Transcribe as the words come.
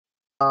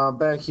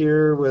Back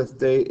here with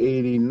day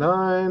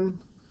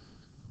 89,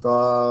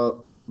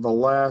 the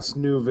last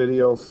new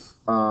video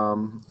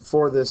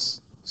for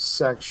this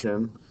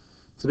section.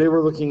 Today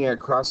we're looking at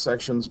cross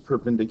sections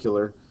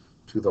perpendicular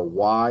to the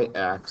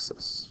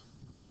y-axis.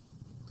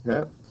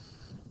 Okay.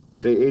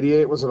 Day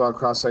 88 was about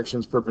cross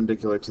sections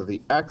perpendicular to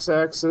the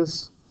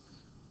x-axis.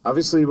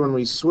 Obviously, when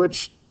we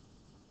switch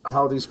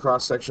how these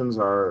cross sections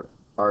are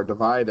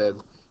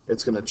divided,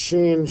 it's going to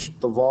change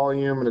the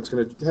volume, and it's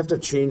going to have to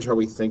change how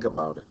we think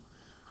about it.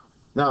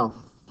 Now,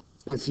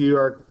 if you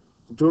are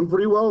doing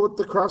pretty well with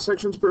the cross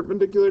sections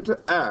perpendicular to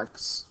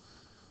x,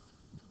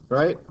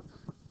 right,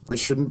 it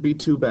shouldn't be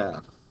too bad.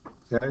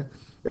 Okay.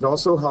 It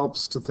also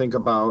helps to think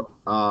about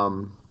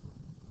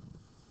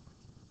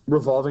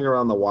revolving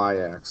around the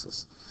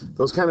y-axis.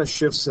 Those kind of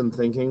shifts in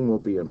thinking will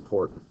be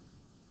important.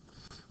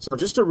 So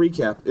just to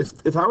recap,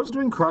 if I was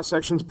doing cross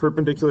sections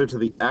perpendicular to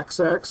the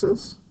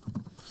x-axis,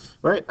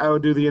 right, I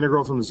would do the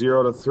integral from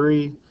 0 to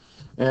 3,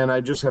 and I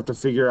just have to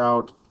figure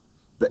out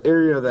the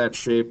area of that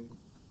shape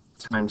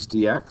times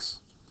dx.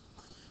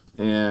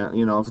 And,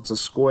 you know, if it's a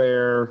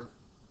square,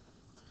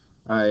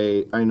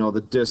 I know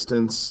the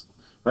distance,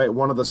 right?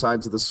 One of the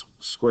sides of the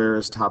square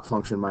is top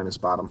function minus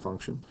bottom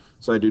function.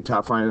 So I do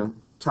top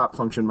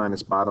function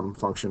minus bottom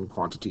function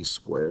quantity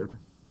squared.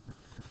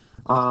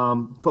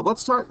 But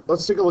let's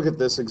take a look at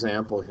this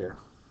example here.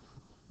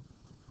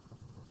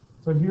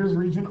 So here's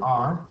region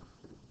R.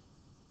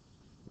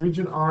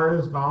 Region R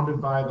is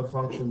bounded by the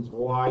functions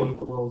y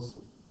equals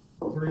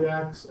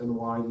 3x and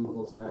y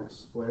equals x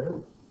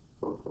squared.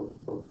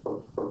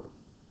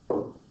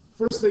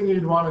 First thing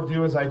you'd want to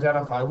do is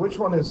identify which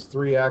one is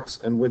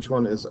 3x and which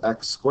one is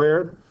x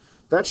squared.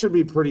 That should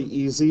be pretty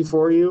easy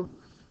for you.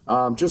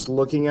 Just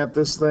looking at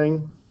this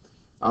thing,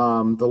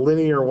 the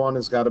linear one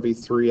has got to be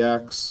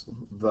 3x.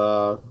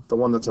 The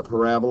one that's a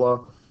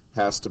parabola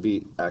has to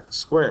be x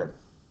squared.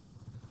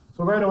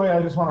 So right away,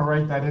 I just want to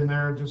write that in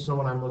there just so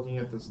when I'm looking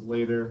at this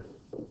later,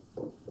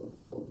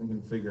 I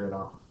can figure it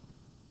out.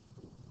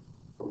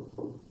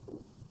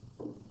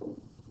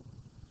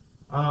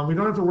 We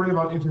don't have to worry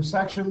about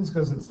intersections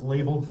because it's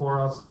labeled for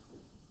us.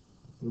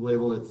 We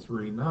labeled it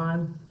 3,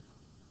 9.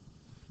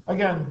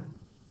 Again,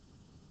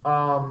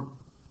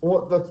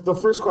 the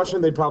first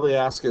question they'd probably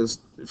ask is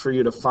for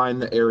you to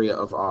find the area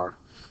of R.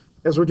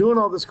 As we're doing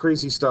all this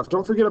crazy stuff,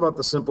 don't forget about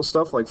the simple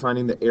stuff like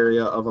finding the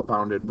area of a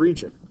bounded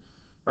region.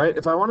 Right?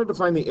 If I wanted to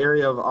find the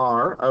area of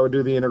R, I would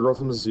do the integral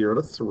from 0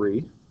 to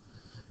 3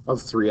 of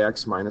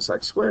 3x minus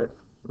x squared.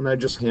 And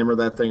I'd just hammer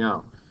that thing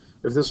out.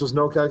 If this was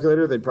no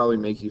calculator, they'd probably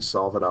make you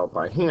solve it out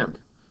by hand.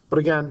 But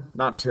again,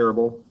 not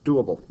terrible,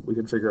 doable. We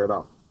could figure it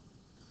out.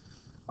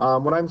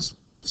 What I'm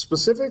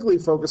specifically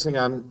focusing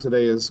on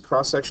today is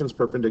cross sections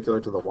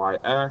perpendicular to the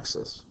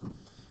y-axis.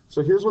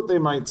 So here's what they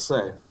might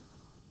say.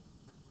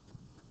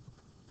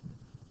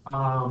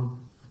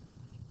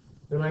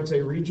 They might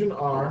say region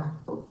R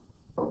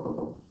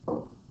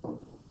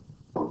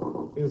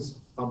is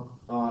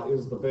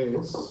the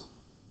base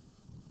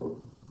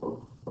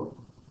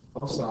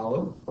of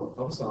solid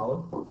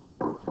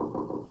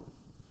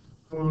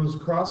whose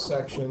cross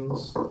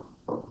sections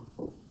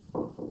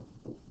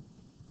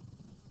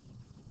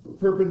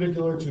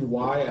perpendicular to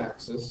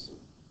y-axis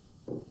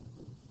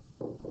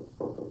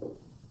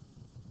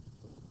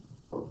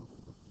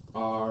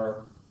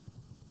are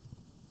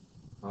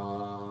I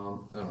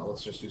don't know,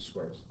 let's just do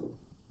squares.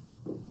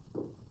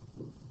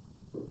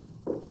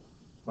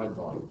 Find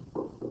volume.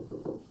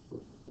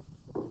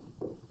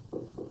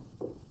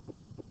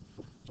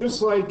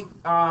 Just like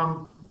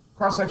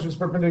cross sections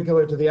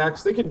perpendicular to the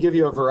x, they could give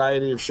you a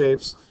variety of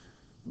shapes.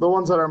 The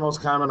ones that are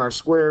most common are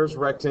squares,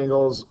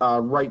 rectangles,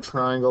 right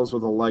triangles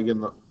with a leg in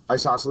the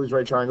isosceles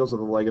right triangles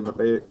with a leg in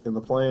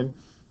the plane,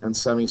 and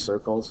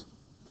semicircles.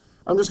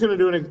 I'm just going to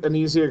do an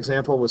easy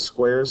example with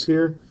squares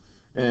here,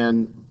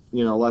 and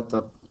let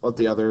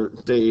the other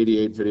day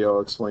 88 video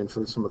explain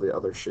for some of the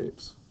other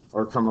shapes,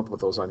 or come up with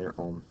those on your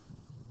own.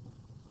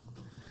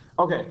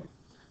 Okay.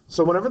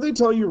 So whenever they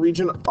tell you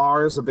region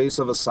R is the base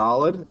of a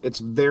solid, it's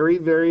very,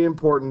 very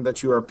important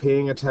that you are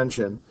paying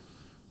attention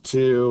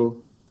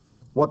to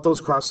what those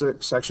cross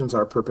sections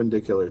are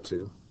perpendicular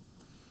to.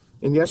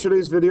 In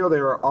yesterday's video, they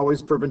were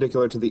always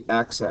perpendicular to the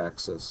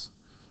x-axis.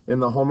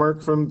 In the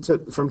homework from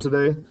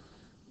today,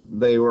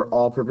 they were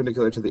all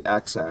perpendicular to the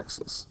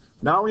x-axis.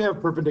 Now we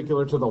have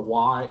perpendicular to the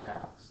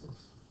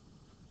y-axis.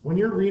 When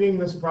you're reading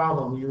this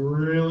problem, you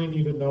really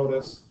need to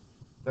notice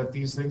that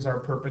these things are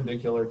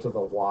perpendicular to the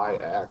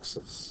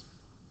y-axis.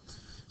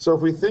 So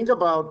if we think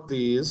about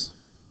these,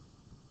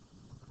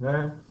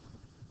 okay,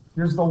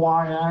 here's the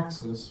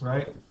y-axis,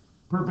 right?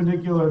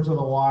 Perpendicular to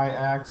the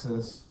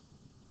y-axis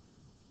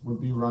would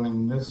be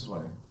running this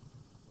way.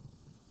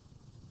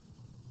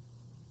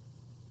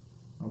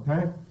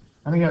 Okay?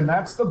 And again,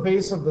 that's the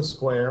base of the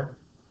square,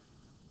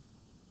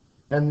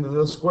 and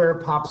the square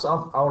pops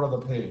up out of the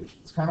page.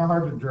 It's kind of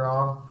hard to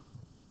draw,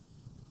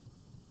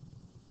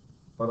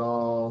 but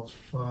I'll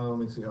try. Let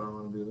me see how I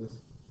want to do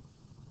this.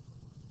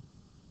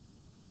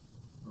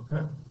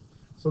 Okay,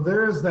 so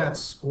there is that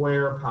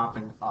square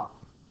popping up.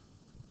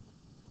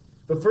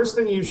 the first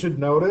thing you should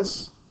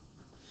notice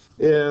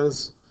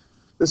is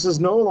this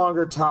is no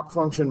longer top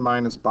function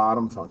minus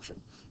bottom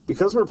function.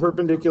 Because we're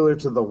perpendicular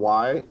to the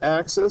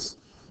y-axis,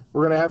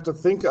 we're going to have to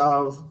think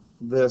of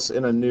this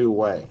in a new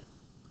way.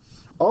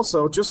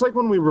 Also, just like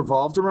when we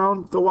revolved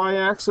around the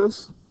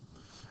y-axis,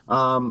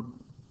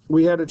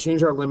 we had to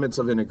change our limits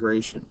of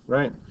integration,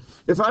 right?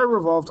 If I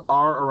revolved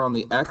r around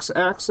the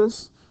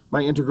x-axis,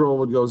 my integral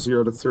would go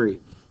 0 to 3.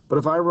 But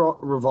if I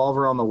revolve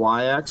around the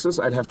y-axis,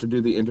 I'd have to do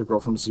the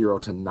integral from 0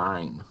 to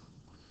 9.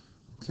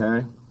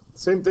 Okay?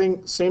 Same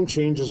thing, same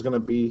change is going to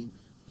be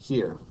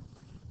here.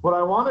 What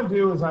I want to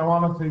do is I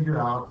want to figure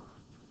out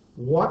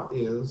what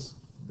is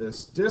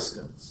this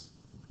distance.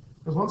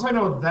 Because once I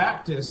know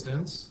that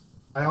distance,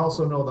 I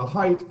also know the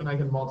height, and I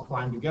can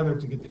multiply them together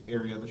to get the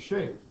area of the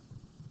shape.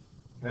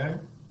 Okay?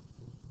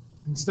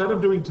 Instead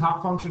of doing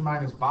top function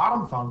minus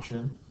bottom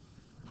function,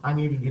 I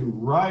need to do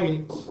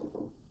right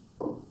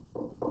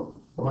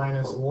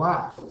minus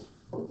left.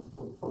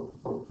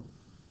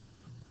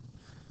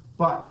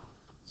 But,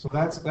 so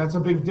that's a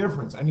big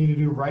difference. I need to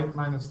do right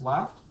minus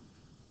left,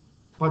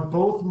 but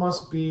both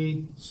must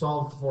be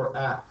solved for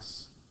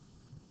x.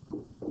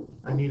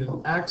 I need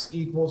an x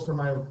equals for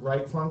my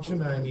right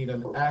function, and I need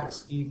an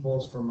x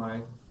equals for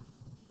my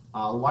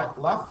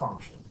left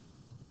function.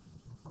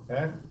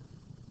 Okay?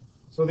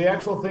 So the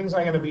actual things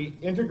I'm going to be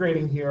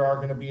integrating here are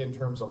going to be in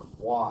terms of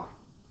y.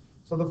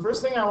 So the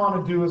first thing I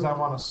want to do is I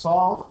want to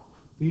solve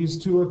these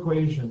two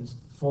equations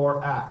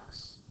for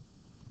x.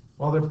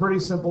 Well, they're pretty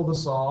simple to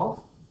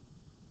solve.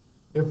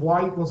 If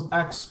y equals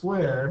x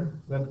squared,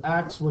 then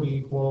x would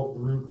equal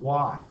root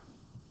y.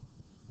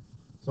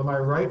 So my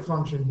right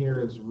function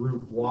here is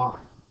root y.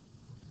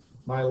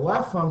 My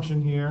left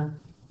function here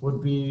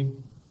would be,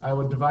 I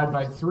would divide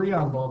by 3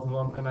 on both of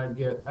them, and I'd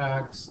get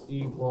x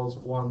equals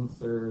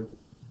 1/3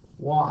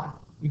 y.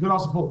 You could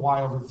also put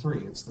y over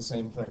 3. It's the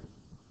same thing.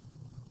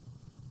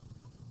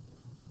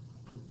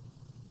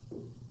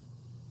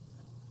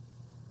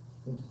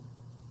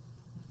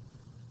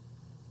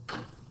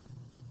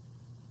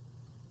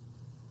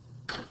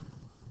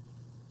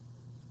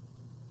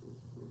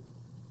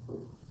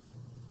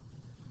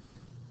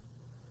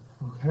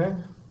 Okay,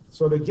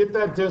 so to get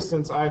that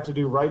distance, I have to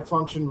do right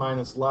function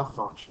minus left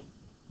function.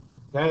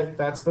 Okay,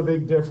 that's the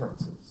big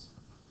differences.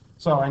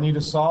 So I need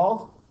to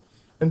solve.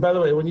 And by the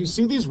way, when you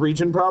see these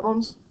region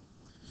problems,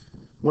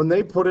 when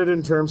they put it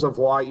in terms of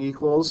y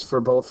equals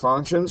for both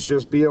functions,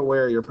 just be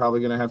aware you're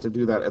probably going to have to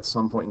do that at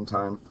some point in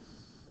time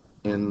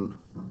in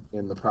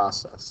the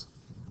process.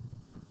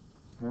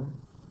 Okay.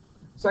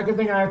 Second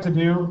thing I have to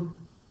do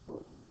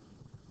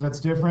that's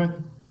different,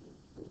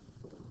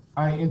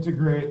 I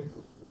integrate.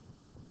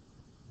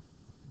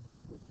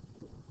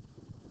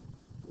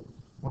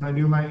 When I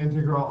do my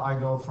integral, I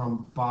go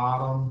from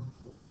bottom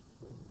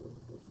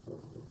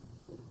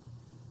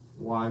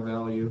y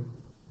value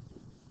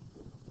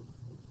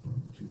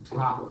to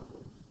top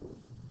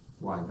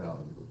y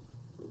value.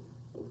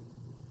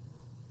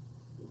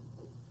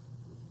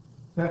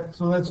 Okay,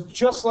 so that's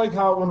just like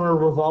how when we're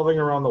revolving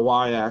around the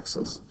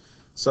y-axis.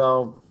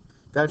 So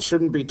that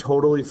shouldn't be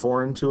totally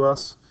foreign to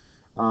us.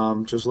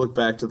 Just look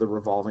back to the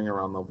revolving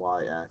around the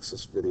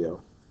y-axis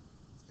video.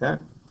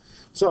 Okay.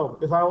 So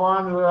if I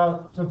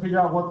wanted to figure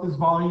out what this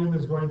volume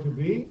is going to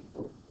be,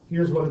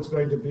 here's what it's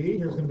going to be.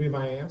 Here's going to be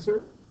my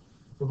answer.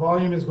 The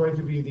volume is going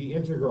to be the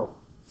integral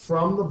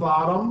from the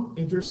bottom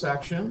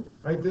intersection,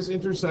 right? This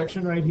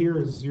intersection right here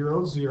is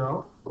 0,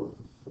 0.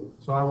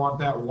 So I want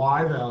that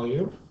y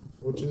value,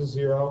 which is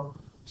 0,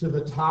 to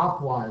the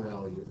top y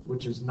value,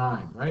 which is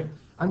 9, right?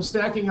 I'm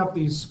stacking up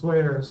these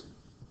squares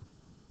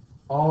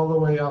all the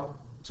way up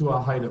to a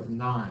height of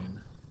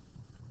 9.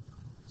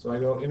 So I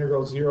go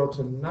integral 0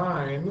 to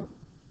 9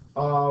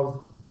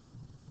 of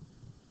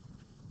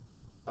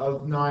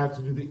now I have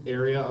to do the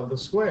area of the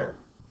square.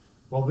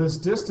 Well, this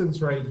distance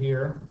right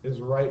here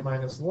is right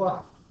minus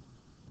left.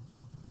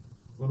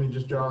 Let me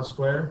just draw a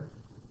square.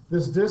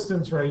 This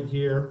distance right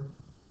here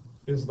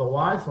is the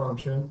y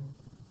function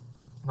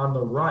on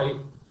the right,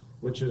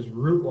 which is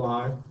root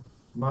y,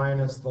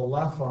 minus the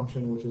left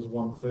function, which is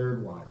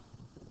 1/3 y.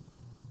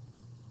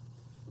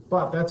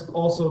 But that's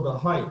also the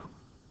height.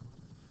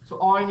 So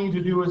all I need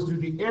to do is do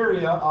the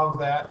area of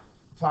that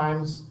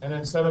times, and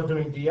instead of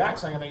doing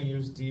dx, I'm going to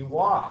use dy,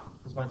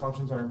 because my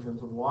functions are in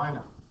terms of y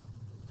now.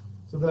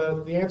 So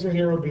the answer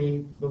here would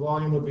be, the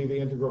volume would be the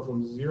integral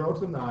from 0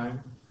 to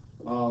 9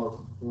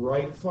 of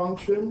right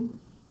function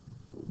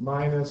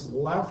minus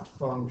left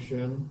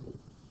function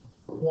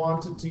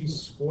quantity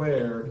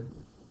squared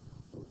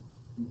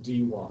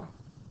dy.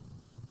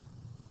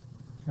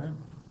 Okay.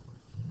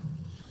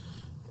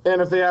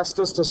 And if they asked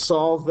us to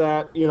solve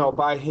that,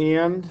 by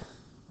hand,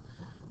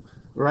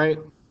 right,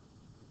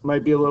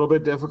 might be a little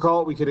bit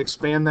difficult. We could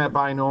expand that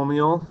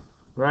binomial,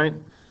 right?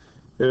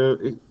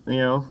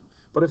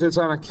 But if it's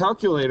on a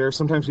calculator,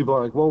 sometimes people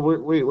are like, well,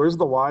 wait, where's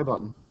the y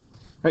button?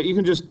 Right, you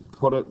can just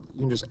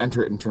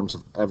enter it in terms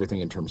of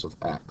everything in terms of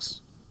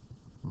x.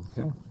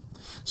 Okay.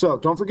 So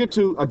don't forget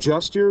to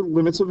adjust your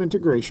limits of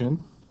integration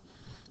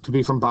to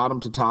be from bottom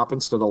to top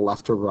instead of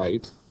left to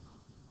right.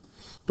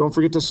 Don't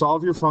forget to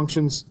solve your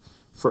functions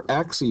for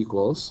x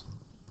equals,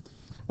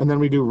 and then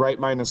we do right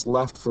minus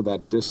left for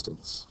that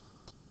distance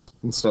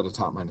instead of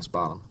top minus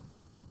bottom.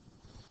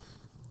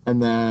 And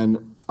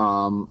then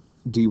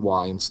dy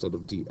instead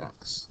of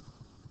dx.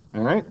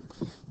 All right,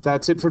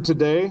 that's it for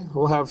today.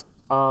 We'll have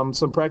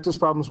some practice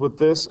problems with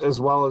this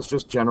as well as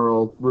just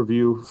general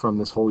review from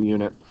this whole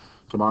unit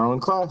tomorrow in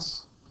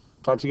class.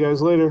 Talk to you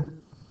guys later.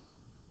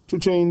 2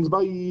 chains,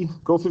 bye.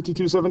 Go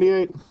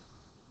 5278.